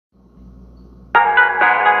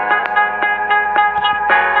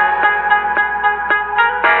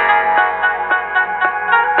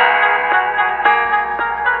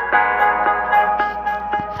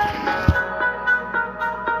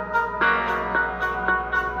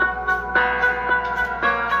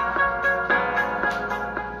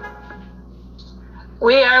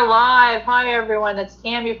live. Hi, everyone. It's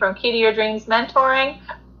Tammy from Key to Your Dreams Mentoring.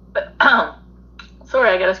 Sorry,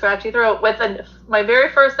 I got a scratchy throat. With my very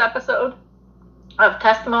first episode of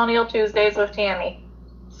Testimonial Tuesdays with Tammy.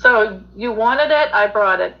 So you wanted it, I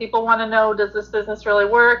brought it. People want to know, does this business really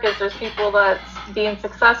work? Is there people that's being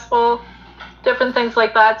successful? Different things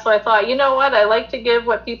like that. So I thought, you know what? I like to give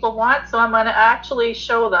what people want. So I'm going to actually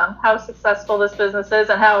show them how successful this business is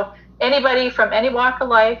and how anybody from any walk of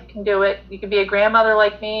life can do it. You can be a grandmother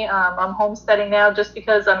like me. I'm homesteading now just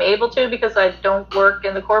because I'm able to, because I don't work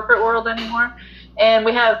in the corporate world anymore. And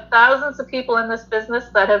we have thousands of people in this business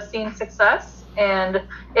that have seen success. And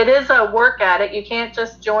it is a work at it. You can't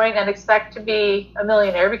just join and expect to be a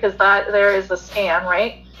millionaire, because that there is a scam,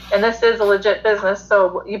 right? And this is a legit business.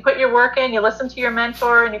 So you put your work in, you listen to your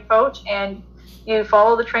mentor and your coach, and you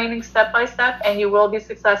follow the training step by step, and you will be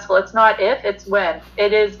successful. It's not if, it's when.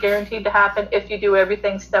 It is guaranteed to happen if you do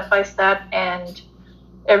everything step by step. And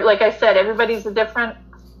like I said, everybody's different.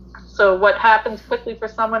 So what happens quickly for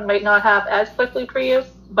someone might not happen as quickly for you,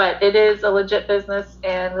 but it is a legit business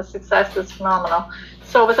and the success is phenomenal.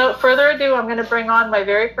 So without further ado, I'm going to bring on my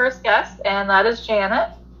very first guest, and that is Janet.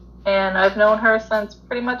 And I've known her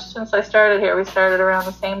pretty much since I started here. We started around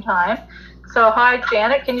the same time. So hi,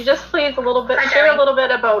 Janet. Can you just please share a little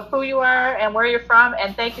bit about who you are and where you're from?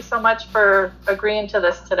 And thank you so much for agreeing to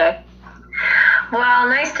this today. Well,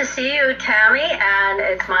 nice to see you, Tammy, and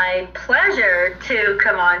it's my pleasure to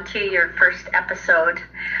come on to your first episode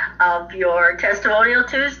of your Testimonial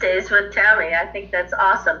Tuesdays with Tammy. I think that's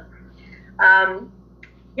awesome.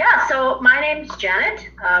 So my name's Janet.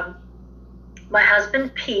 My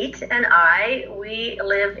husband, Pete, and we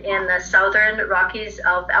live in the southern Rockies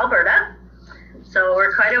of Alberta. So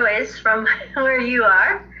we're quite a ways from where you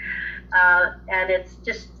are. And it's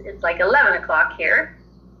like 11 o'clock here.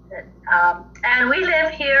 And we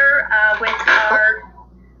live here with our,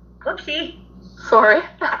 whoopsie. Sorry.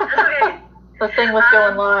 That's okay. The thing was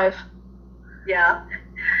going live. Yeah.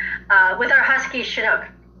 With our husky Chinook.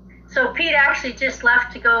 So Pete actually just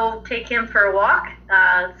left to go take him for a walk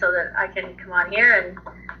so that I can come on here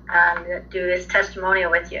and do this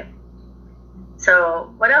testimonial with you.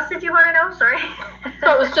 So what else did you want to know? Sorry.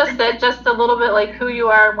 So it was just a little bit like who you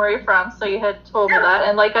are and where you're from. So you had told me that.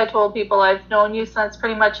 And like I told people, I've known you since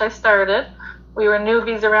pretty much I started. We were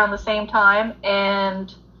newbies around the same time.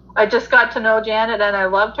 And I just got to know Janet and I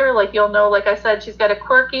loved her. Like you'll know, like I said, she's got a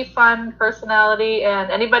quirky, fun personality. And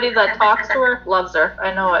anybody that talks to her loves her.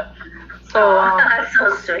 I know it. So that's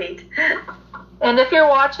so sweet. And if you're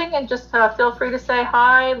watching, and just feel free to say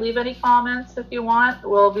hi, leave any comments if you want.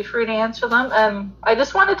 We'll be free to answer them. And I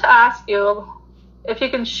just wanted to ask you if you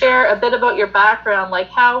can share a bit about your background, like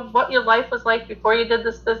what your life was like before you did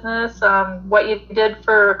this business, what you did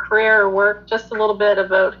for a career or work, just a little bit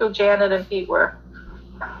about who Janet and Pete were.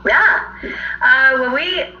 Yeah. When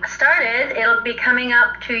we started, it'll be coming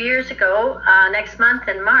up 2 years ago, next month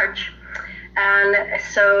in March. And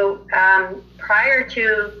so prior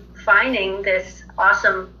to finding this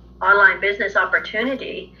awesome online business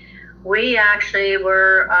opportunity, we actually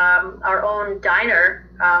were our own diner,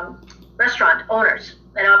 restaurant owners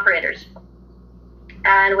and operators.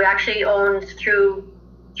 And we actually owned through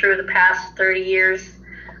the past 30 years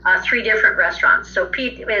 3 different restaurants. So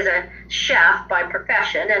Pete is a chef by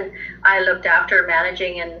profession, and I looked after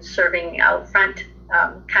managing and serving out front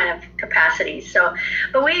kind of capacities.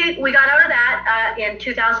 But we got out of that in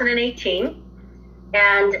 2018,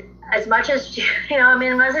 and as much as as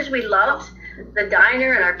much as we loved the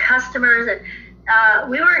diner and our customers, and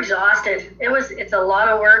we were exhausted. It's a lot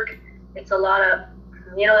of work. It's a lot of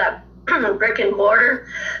that brick and mortar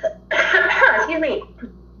excuse me,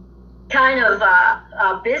 kind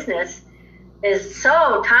of business is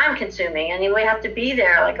so time consuming. I mean, we have to be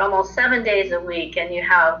there like almost 7 days a week, and you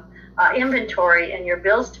have inventory and your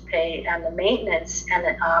bills to pay and the maintenance and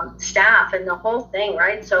the staff and the whole thing,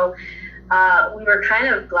 right? So we were kind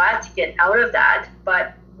of glad to get out of that,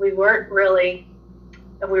 but we were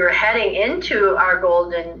heading into our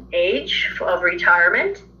golden age of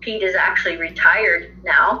retirement. Pete is actually retired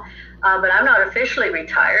now, but I'm not officially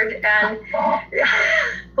retired. And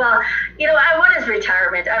well, what is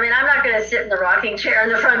retirement? I mean, I'm not going to sit in the rocking chair in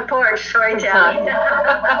the front porch. Sorry, Tammy.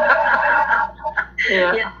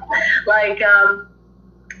 Yeah.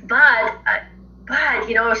 But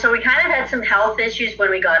so we kind of had some health issues when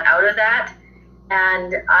we got out of that,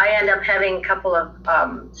 and I ended up having a couple of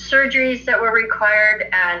surgeries that were required,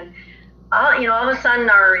 and all of a sudden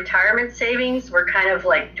our retirement savings were kind of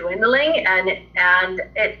like dwindling, and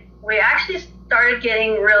we actually started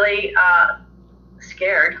getting really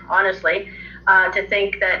scared, honestly, to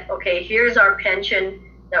think that, okay, here's our pension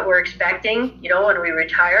that we're expecting, when we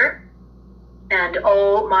retire. And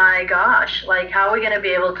oh my gosh, like, how are we going to be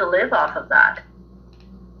able to live off of that?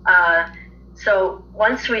 So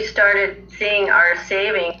once we started seeing our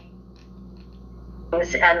savings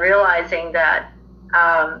and realizing that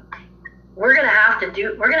we're going to have to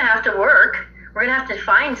work, we're going to have to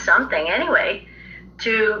find something anyway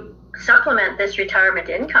to supplement this retirement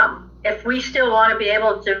income. If we still want to be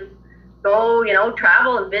able to go,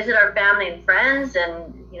 travel and visit our family and friends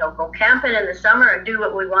and, go camping in the summer and do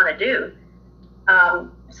what we want to do.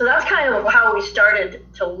 So that's kind of how we started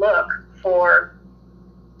to look for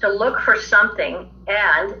something.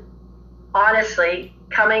 And honestly,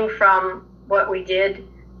 coming from what we did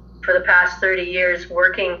for the past 30 years,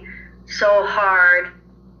 working so hard,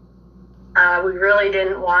 we really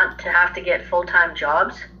didn't want to have to get full-time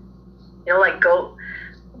jobs,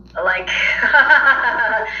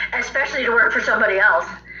 especially to work for somebody else,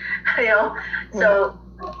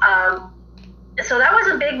 So that was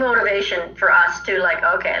a big motivation for us to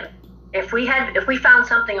okay, if we found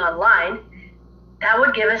something online, that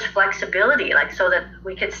would give us flexibility, so that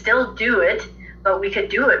we could still do it, but we could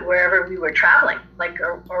do it wherever we were traveling,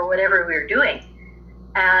 or whatever we were doing.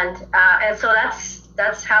 And so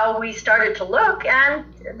that's how we started to look, and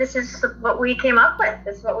this is what we came up with.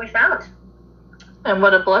 This is what we found. And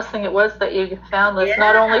what a blessing it was that you found this,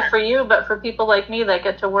 not only for you, but for people like me that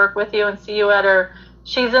get to work with you and see you at her.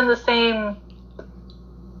 She's in the same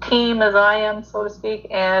team as I am, so to speak,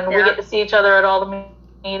 and we get to see each other at all the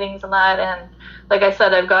meetings and that. And like I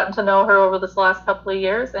said, I've gotten to know her over this last couple of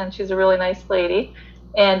years, and she's a really nice lady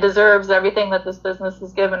and deserves everything that this business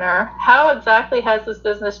has given her. How exactly has this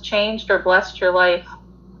business changed or blessed your life?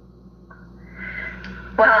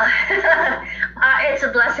 Well, it's a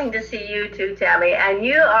blessing to see you too, Tammy. And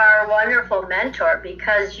you are a wonderful mentor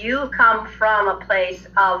because you come from a place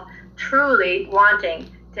of truly wanting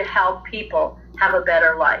to help people have a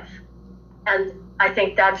better life. And I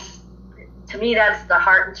think that's the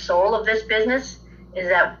heart and soul of this business, is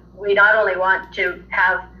that we not only want to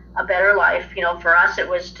have a better life, for us it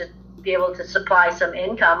was to be able to supply some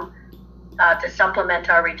income to supplement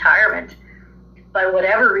our retirement. By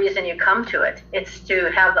whatever reason you come to it, it's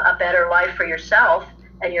to have a better life for yourself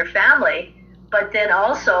and your family, but then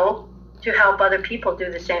also to help other people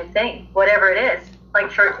do the same thing, whatever it is.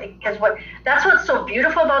 That's what's so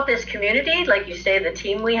beautiful about this community. Like you say, the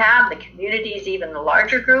team we have, the community is even the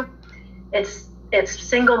larger group. It's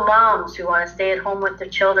single moms who want to stay at home with their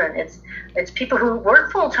children. It's people who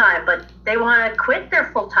work full time, but they want to quit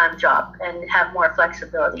their full time job and have more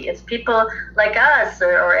flexibility. It's people like us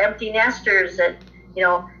or empty nesters that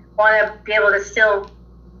want to be able to still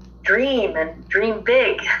dream and dream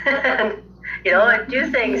big, and do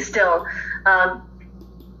things still.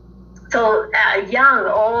 So young,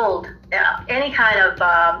 old, any kind of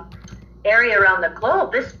area around the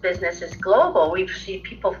globe. This business is global. We see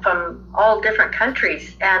people from all different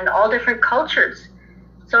countries and all different cultures.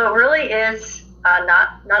 So it really is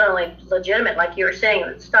not only legitimate, like you were saying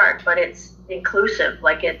at the start, but it's inclusive.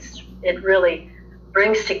 It really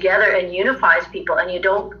brings together and unifies people, and you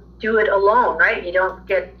don't do it alone, right? You don't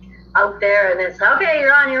get out there and it's okay,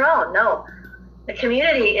 you're on your own. No, the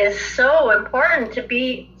community is so important to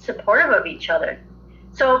be supportive of each other.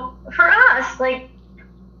 So for us,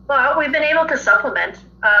 we've been able to supplement,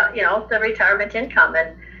 the retirement income.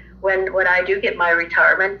 And when I do get my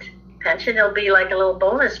retirement pension, it'll be like a little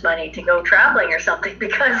bonus money to go traveling or something,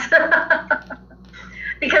 because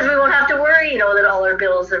because we won't have to worry, that all our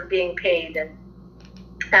bills are being paid.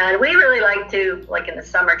 And we really like to, in the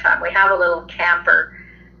summertime, we have a little camper.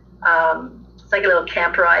 It's like a little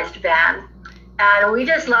camperized van. And we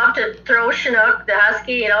just love to throw Chinook, the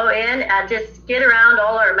husky, in and just get around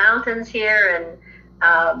all our mountains here and,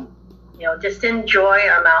 just enjoy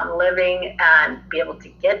our mountain living and be able to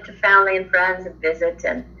get to family and friends and visit.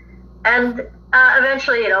 And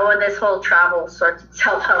eventually, when this whole travel sorts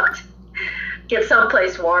itself out, get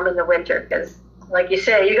someplace warm in the winter. Because, like you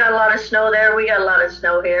say, you got a lot of snow there. We got a lot of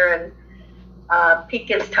snow here. And Pete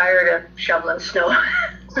gets tired of shoveling snow.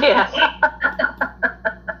 Yeah.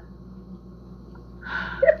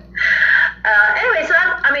 Anyway, so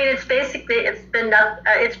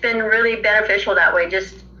it's been really beneficial that way.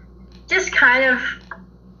 Just kind of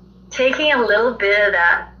taking a little bit of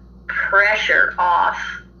that pressure off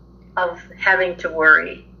of having to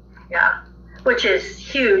worry. Yeah, which is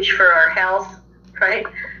huge for our health, right,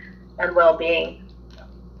 and well-being.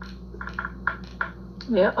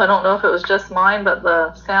 Yeah, I don't know if it was just mine, but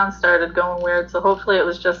the sound started going weird. So hopefully it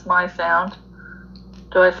was just my sound.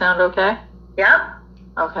 Do I sound okay? Yeah.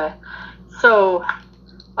 Okay. So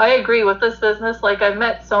I agree with this business. I've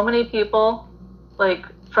met so many people,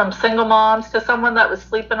 from single moms to someone that was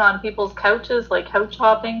sleeping on people's couches, like couch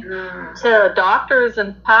hopping, to doctors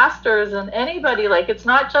and pastors and anybody. Like, it's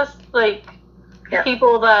not just like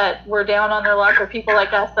people that were down on their luck or people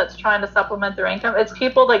like us that's trying to supplement their income. It's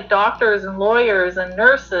people like doctors and lawyers and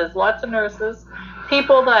nurses, lots of nurses,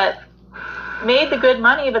 people that made the good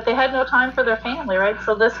money, but they had no time for their family, right?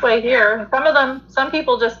 So this way here, some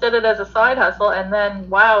people just did it as a side hustle, and then,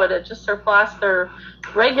 wow, it had just surpassed their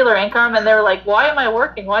regular income, and they were like, why am I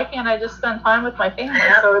working? Why can't I just spend time with my family?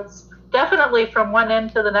 So it's definitely from one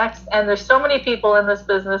end to the next, and there's so many people in this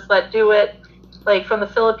business that do it, like from the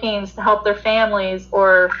Philippines to help their families,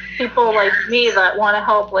 or people like me that want to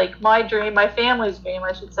help, like my family's dream,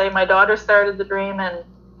 I should say. My daughter started the dream, and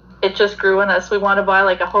it just grew in us. We want to buy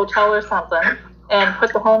like a hotel or something and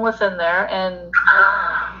put the homeless in there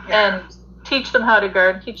and teach them how to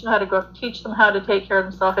garden, teach them how to grow, teach them how to take care of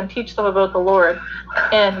themselves, and teach them about the Lord,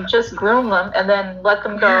 and just groom them, and then let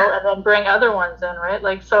them go, and then bring other ones in, right?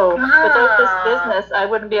 Like, so without this business, I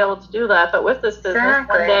wouldn't be able to do that, but with this business,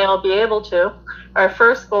 one day I'll be able to. Our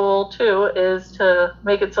first goal, too, is to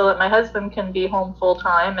make it so that my husband can be home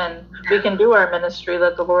full-time, and we can do our ministry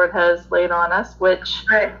that the Lord has laid on us, which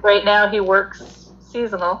right now he works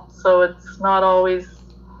seasonal, so it's not always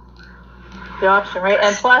the option, right?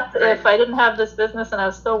 And plus, if I didn't have this business and I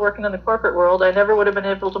was still working in the corporate world, I never would have been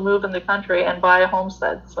able to move in the country and buy a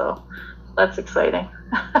homestead. So that's exciting.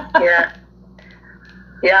 Yeah,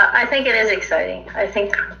 I think it is exciting. I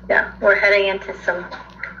think, we're heading into some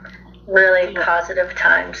really positive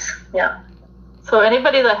times. Yeah. So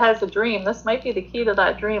anybody that has a dream, this might be the key to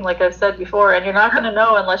that dream, like I've said before, and you're not going to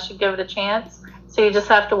know unless you give it a chance. So you just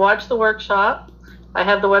have to watch the workshop. I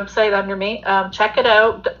have the website under me. Check it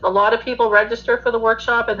out. A lot of people register for the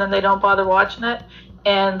workshop and then they don't bother watching it.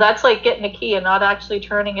 And that's like getting a key and not actually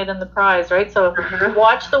turning it in the prize, right? So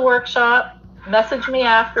watch the workshop, message me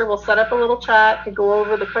after. We'll set up a little chat to go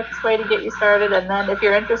over the quickest way to get you started. And then if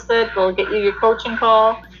you're interested, we'll get you your coaching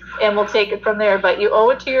call and we'll take it from there. But you owe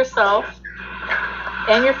it to yourself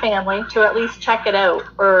and your family to at least check it out,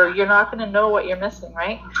 or you're not going to know what you're missing,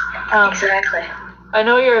 right? Exactly. I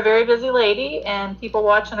know you're a very busy lady, and people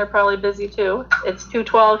watching are probably busy too. It's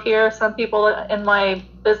 2:12 here. Some people in my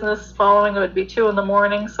business following it would be 2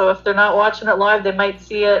 a.m. So if they're not watching it live, they might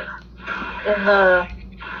see it in the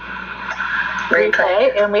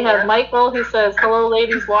replay. And we have Michael who says, hello,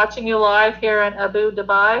 ladies, watching you live here in Abu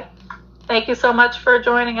Dhabi. Thank you so much for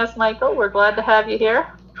joining us, Michael. We're glad to have you here.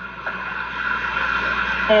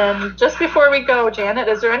 And just before we go, Janet,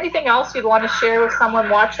 is there anything else you'd want to share with someone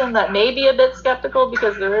watching that may be a bit skeptical,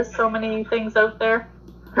 because there is so many things out there?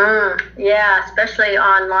 Yeah, especially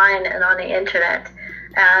online and on the internet.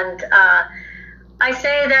 And I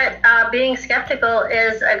say that being skeptical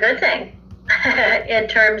is a good thing in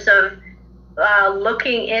terms of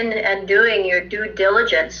looking in and doing your due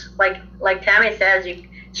diligence. Like Tammy says,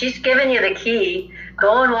 she's given you the key.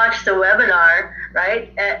 Go and watch the webinar,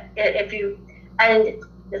 right?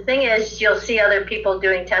 The thing is, you'll see other people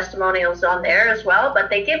doing testimonials on there as well, but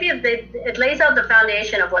they give you, it lays out the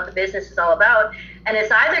foundation of what the business is all about, and it's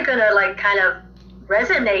either going to like kind of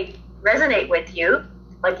resonate with you,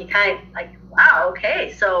 like you kind of like, wow,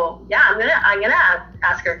 okay, so yeah, I'm gonna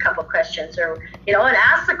ask her a couple questions, or and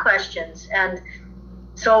ask the questions, and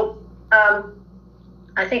so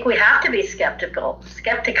I think we have to be skeptical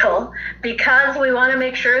because we want to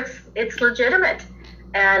make sure it's legitimate.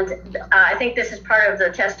 And I think this is part of the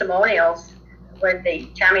testimonials what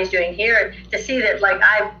Tammy's doing here, to see that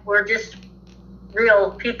we're just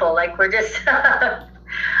real people, like we're just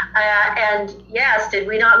and yes, did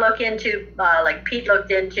we not look into like Pete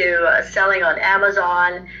looked into selling on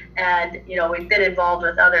Amazon, and we've been involved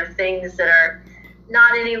with other things that are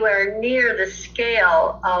not anywhere near the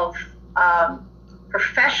scale of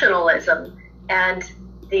professionalism and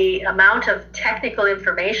the amount of technical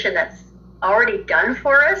information that's already done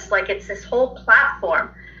for us. Like, it's this whole platform,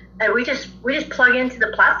 and we just plug into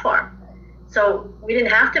the platform. So we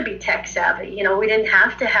didn't have to be tech savvy. We didn't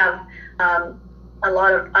have to have a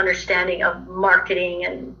lot of understanding of marketing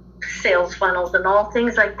and sales funnels and all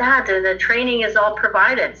things like that. And the training is all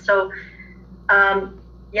provided. So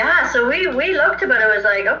so we looked, but it was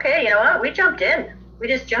like, okay, you know what? We jumped in. We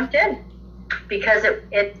just jumped in because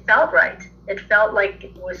it felt right. It felt like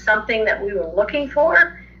it was something that we were looking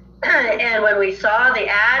for. And when we saw the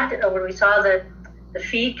ad, or when we saw the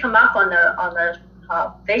feed come up on the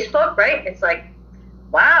Facebook, right? It's like,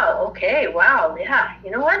 wow, okay, wow, yeah,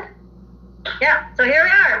 you know what? Yeah, so here we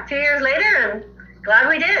are, 2 years later, and glad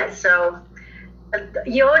we did. So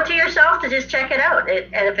you owe it to yourself to just check it out.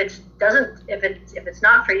 And if it's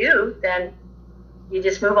not for you, then you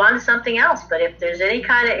just move on to something else. But if there's any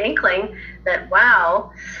kind of inkling that,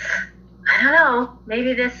 wow, I don't know,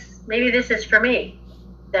 maybe this is for me,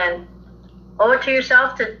 then owe it to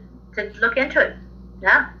yourself to look into it.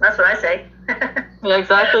 Yeah, that's what I say. Yeah,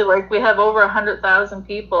 exactly. Like, we have over 100,000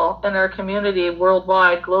 people in our community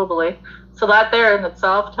worldwide, globally. So that there in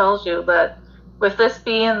itself tells you that with this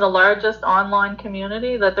being the largest online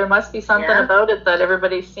community, that there must be something about it that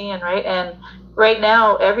everybody's seeing, right? And right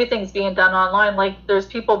now, everything's being done online. Like, there's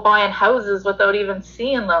people buying houses without even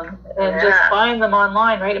seeing them and just buying them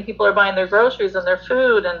online, right? And people are buying their groceries and their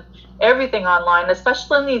food and everything online,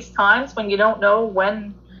 especially in these times when you don't know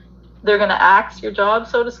when they're going to axe your job,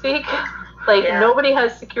 so to speak. Like, nobody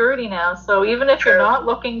has security now. So even if you're not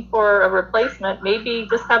looking for a replacement, maybe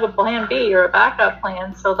just have a plan B or a backup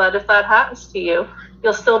plan so that if that happens to you,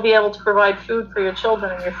 you'll still be able to provide food for your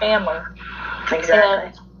children and your family. Exactly.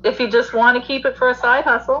 And if you just want to keep it for a side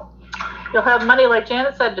hustle, you'll have money, like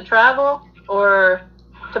Janet said, to travel or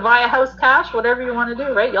to buy a house cash, whatever you want to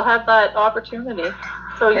do, right? You'll have that opportunity.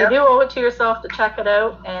 So you do owe it to yourself to check it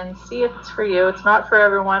out and see if it's for you. It's not for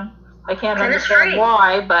everyone. I can't understand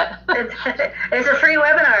why, but it's a free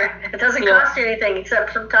webinar. It doesn't cost you anything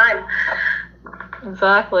except some time.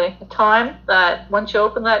 Exactly. Time that once you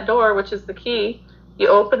open that door, which is the key, you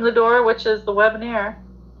open the door, which is the webinar,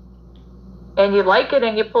 and you like it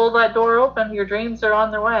and you pull that door open, your dreams are on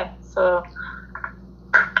their way. So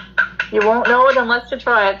you won't know it unless you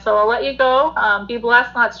try it. So I'll let you go. Be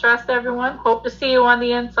blessed, not stressed, everyone. Hope to see you on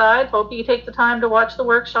the inside. Hope you take the time to watch the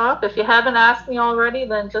workshop. If you haven't asked me already,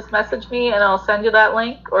 then just message me and I'll send you that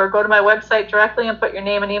link, or go to my website directly and put your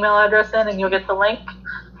name and email address in and you'll get the link.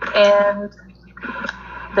 And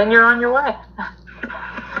then you're on your way.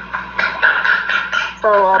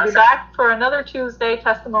 So I'll be back for another Tuesday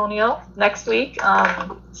testimonial next week.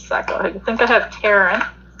 I think I have Taryn.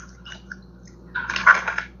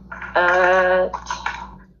 I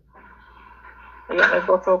got my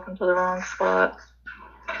book open to the wrong spot.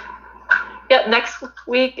 Yeah, next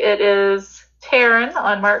week it is Taryn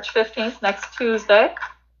on March 15th, next Tuesday,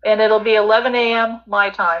 and it'll be 11 a.m. my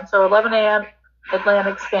time, so 11 a.m.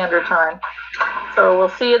 Atlantic Standard Time. So we'll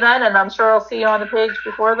see you then, and I'm sure I'll see you on the page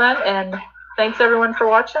before then, and thanks everyone for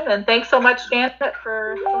watching, and thanks so much, Janet,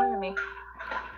 for joining me.